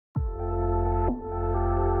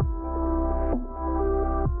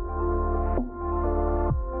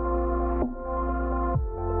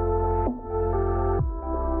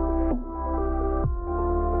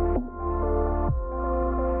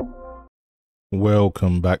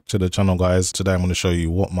Welcome back to the channel, guys. Today I'm going to show you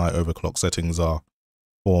what my overclock settings are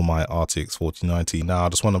for my RTX 4090. Now I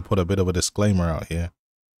just want to put a bit of a disclaimer out here.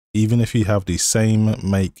 Even if you have the same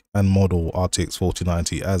make and model RTX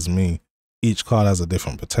 4090 as me, each card has a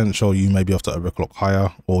different potential. You may be able to overclock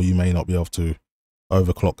higher, or you may not be able to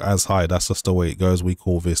overclock as high. That's just the way it goes. We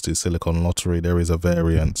call this the silicon lottery. There is a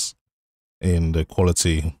variance in the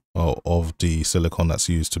quality of the silicon that's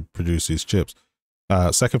used to produce these chips.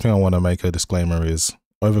 Second thing I want to make a disclaimer is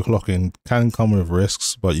overclocking can come with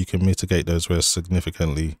risks, but you can mitigate those risks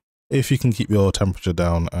significantly if you can keep your temperature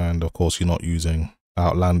down, and of course you're not using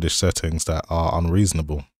outlandish settings that are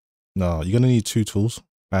unreasonable. Now you're going to need two tools,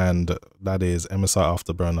 and that is MSI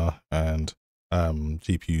Afterburner and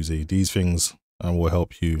GPU-Z. These things will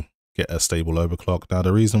help you get a stable overclock. Now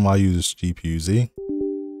the reason why I use GPU-Z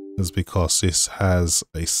is because this has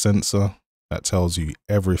a sensor that tells you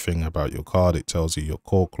everything about your card. It tells you your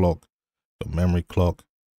core clock, your memory clock,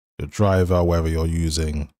 your driver, whether you're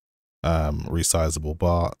using resizable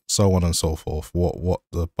bar, so on and so forth. What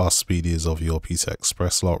the bus speed is of your PCI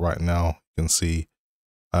Express slot right now. You can see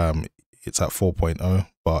it's at 4.0,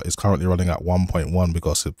 but it's currently running at 1.1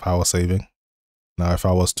 because of power saving. Now if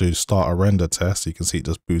I was to start a render test, you can see it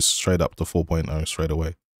just boosts straight up to 4.0 straight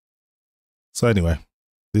away. So anyway,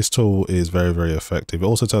 this tool is very, very effective. It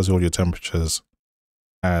also tells you all your temperatures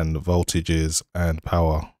and voltages and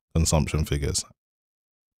power consumption figures.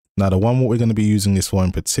 Now the one what we're going to be using this for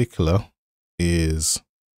in particular is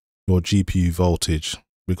your GPU voltage,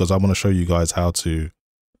 because I want to show you guys how to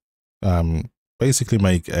basically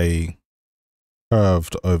make a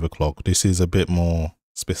curved overclock. This is a bit more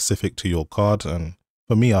specific to your card, and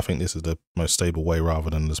for me I think this is the most stable way rather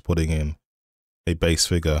than just putting in a base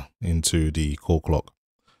figure into the core clock.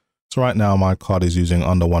 So right now my card is using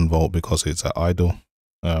under 1 volt because it's at idle.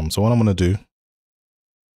 So what I'm going to do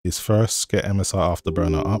is first get MSI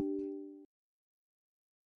Afterburner up.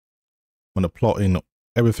 I'm going to plot in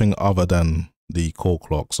everything other than the core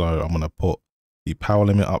clock. So I'm going to put the power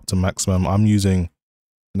limit up to maximum. I'm using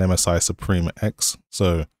an MSI Suprim X.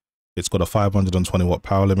 So it's got a 520 watt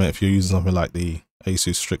power limit. If you're using something like the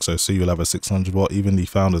Asus Strix OC, you'll have a 600 watt. Even the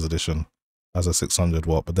Founders Edition has a 600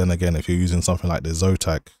 watt. But then again, if you're using something like the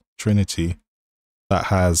Zotac Trinity, that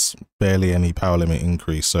has barely any power limit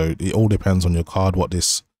increase. So it all depends on your card what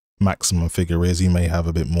this maximum figure is. You may have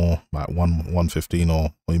a bit more, like 115,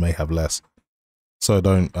 or you may have less. So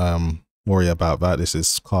don't worry about that. This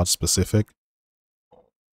is card specific.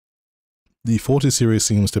 The 40 series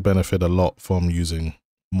seems to benefit a lot from using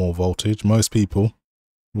more voltage. Most people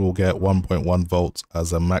will get 1.1 volts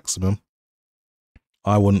as a maximum.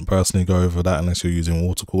 I wouldn't personally go over that unless you're using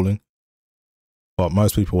water cooling. But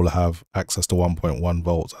most people will have access to 1.1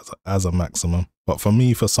 volts as a maximum. But for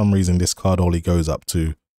me, for some reason, this card only goes up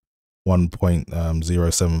to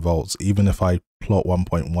 1.07 volts. Even if I plot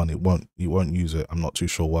 1.1, it won't use it. I'm not too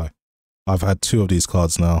sure why. I've had two of these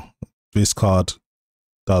cards now. This card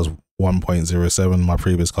does 1.07. My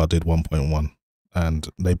previous card did 1.1, and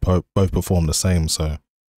they both perform the same. So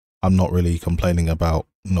I'm not really complaining about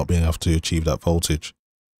not being able to achieve that voltage.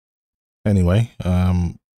 Anyway,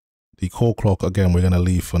 the core clock, again, we're going to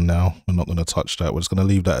leave for now. We're not going to touch that. We're just going to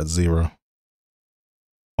leave that at 0.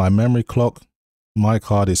 My memory clock, my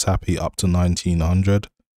card is happy up to 1900.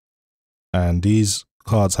 And these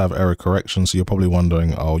cards have error correction. So you're probably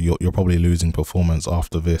wondering, oh, you're probably losing performance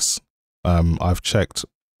after this. I've checked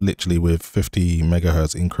literally with 50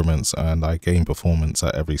 megahertz increments, and I gain performance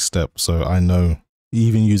at every step. So I know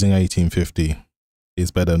even using 1850 is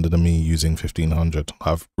better than me using 1500.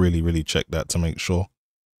 I've really checked that to make sure.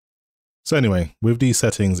 So anyway, with these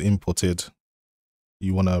settings inputted,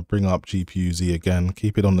 you want to bring up GPU-Z again,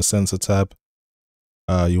 keep it on the sensor tab.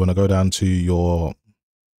 You want to go down to your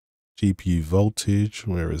GPU voltage.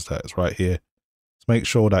 Where is that? It's right here. Just make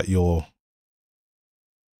sure that your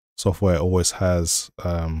software always has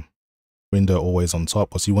window always on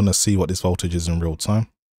top, because you want to see what this voltage is in real time.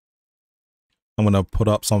 I'm going to put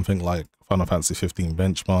up something like Final Fantasy 15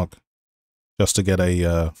 benchmark just to get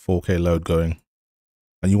a 4K load going.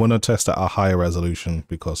 And you want to test at a higher resolution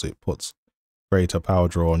because it puts greater power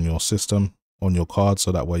draw on your system, on your card,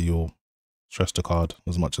 so that way you'll stress the card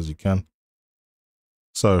as much as you can.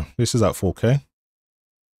 So this is at 4K.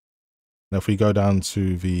 Now if we go down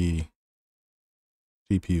to the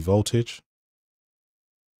GPU voltage,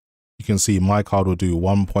 you can see my card will do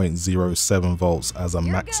 1.07 volts as a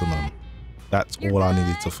maximum. That's all I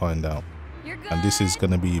needed to find out. And this is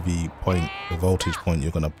going to be the voltage point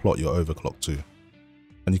you're going to plot your overclock to.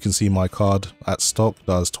 And you can see my card at stock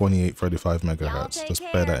does 2835 megahertz. Just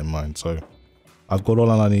bear that in mind. So I've got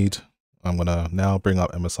all I need. I'm gonna now bring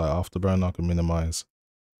up MSI Afterburner. I can minimize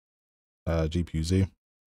GPU Z.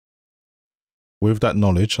 With that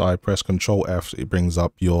knowledge, I press Ctrl F. It brings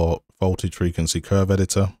up your voltage frequency curve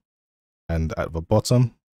editor, and at the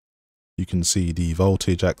bottom you can see the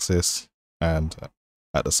voltage axis, and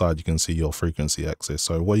at the side you can see your frequency axis.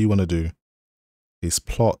 So what you want to do is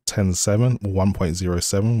plot 10.7 or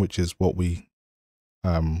 1.07, which is what we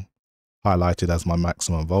highlighted as my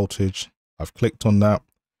maximum voltage. I've clicked on that,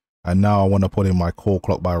 and now I want to put in my core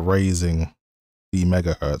clock by raising the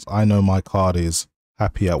megahertz. I know my card is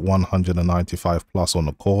happy at 195 plus on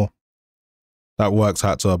the core. That works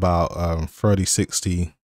out to about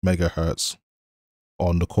 3060 megahertz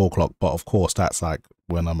on the core clock, but of course that's like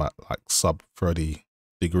when I'm at like sub 30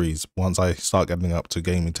 degrees. Once I start getting up to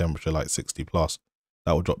gaming temperature like 60 plus,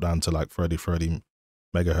 that will drop down to like 30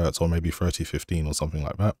 megahertz, or maybe 3015 or something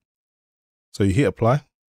like that. So you hit apply.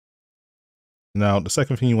 Now the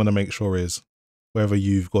second thing you want to make sure is whether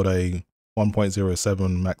you've got a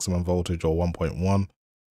 1.07 maximum voltage or 1.1,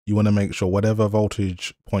 you want to make sure whatever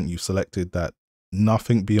voltage point you've selected, that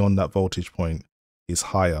nothing beyond that voltage point is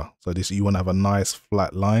higher. So this, you want to have a nice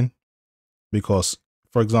flat line, because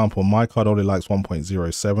for example, my card only likes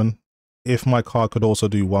 1.07. If my card could also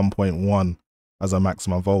do 1.1 as a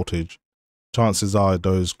maximum voltage, chances are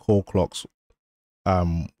those core clocks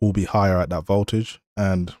will be higher at that voltage,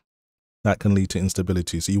 and that can lead to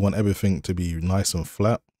instability. So you want everything to be nice and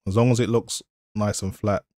flat. As long as it looks nice and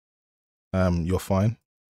flat, you're fine.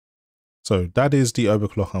 So that is the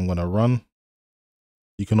overclock I'm going to run.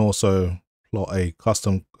 You can also plot a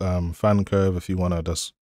custom fan curve if you want to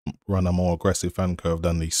just run a more aggressive fan curve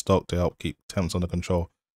than the stock to help keep temps under control.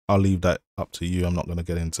 I'll leave that up to you. I'm not going to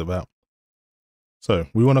get into that. So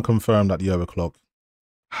we want to confirm that the overclock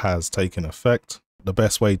has taken effect. The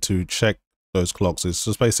best way to check those clocks is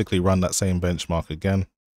just basically run that same benchmark again.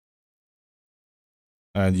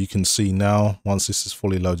 And you can see now, once this is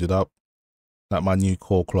fully loaded up, that my new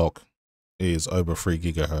core clock is over 3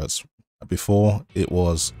 gigahertz. Before it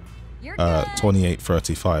was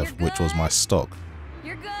 2835, which was my stock.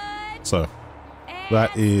 So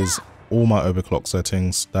that is all my overclock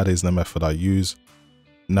settings. That is the method I use.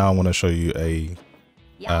 Now I want to show you a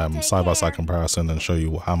side-by-side comparison and show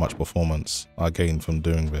you how much performance I gained from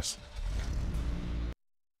doing this.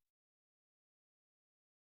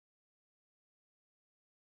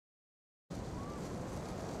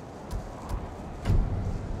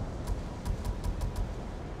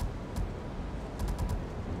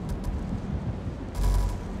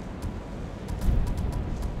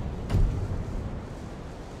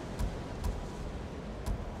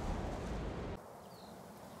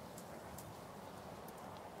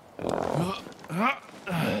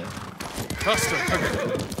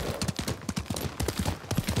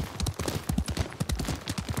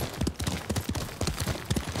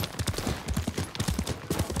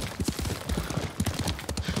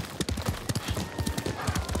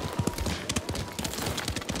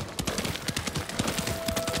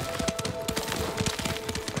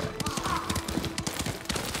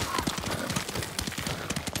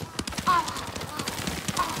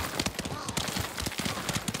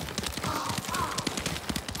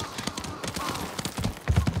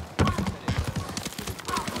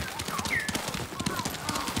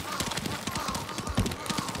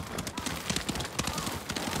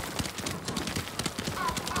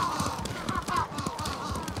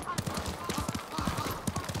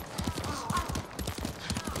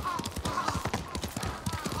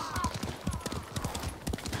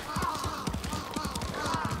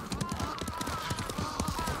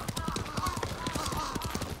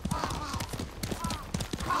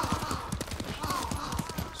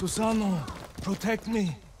 Susano, protect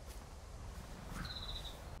me.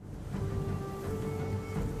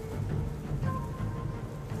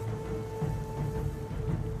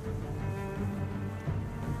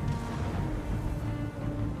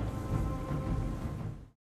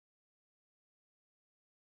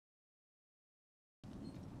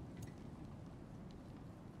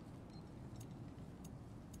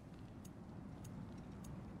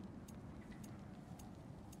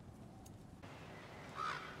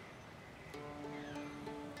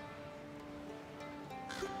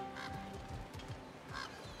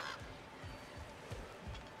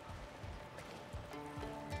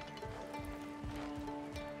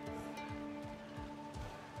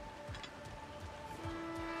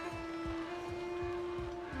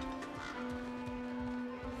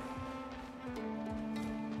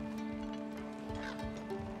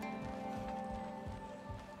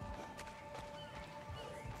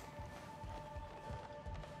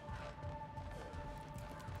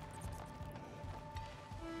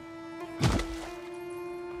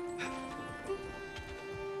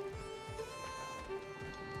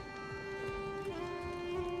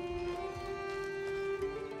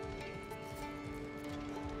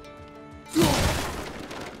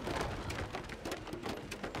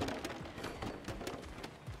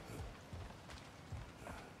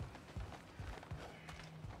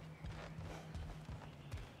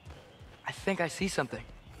 think I see something.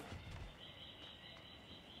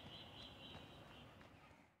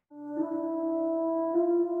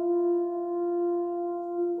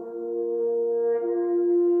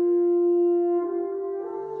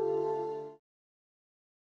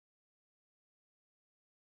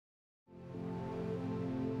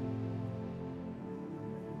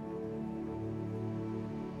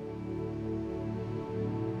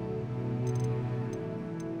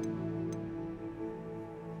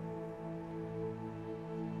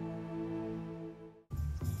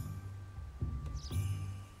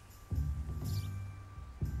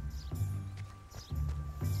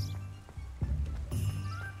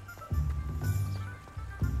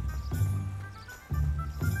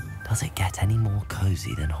 Does it get any more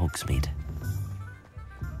cozy than Hogsmeade?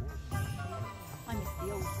 I miss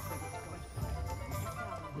the old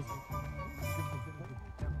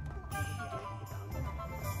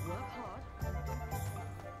Work hard.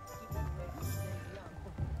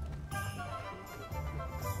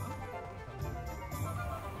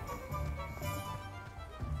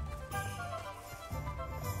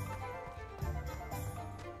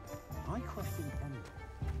 I question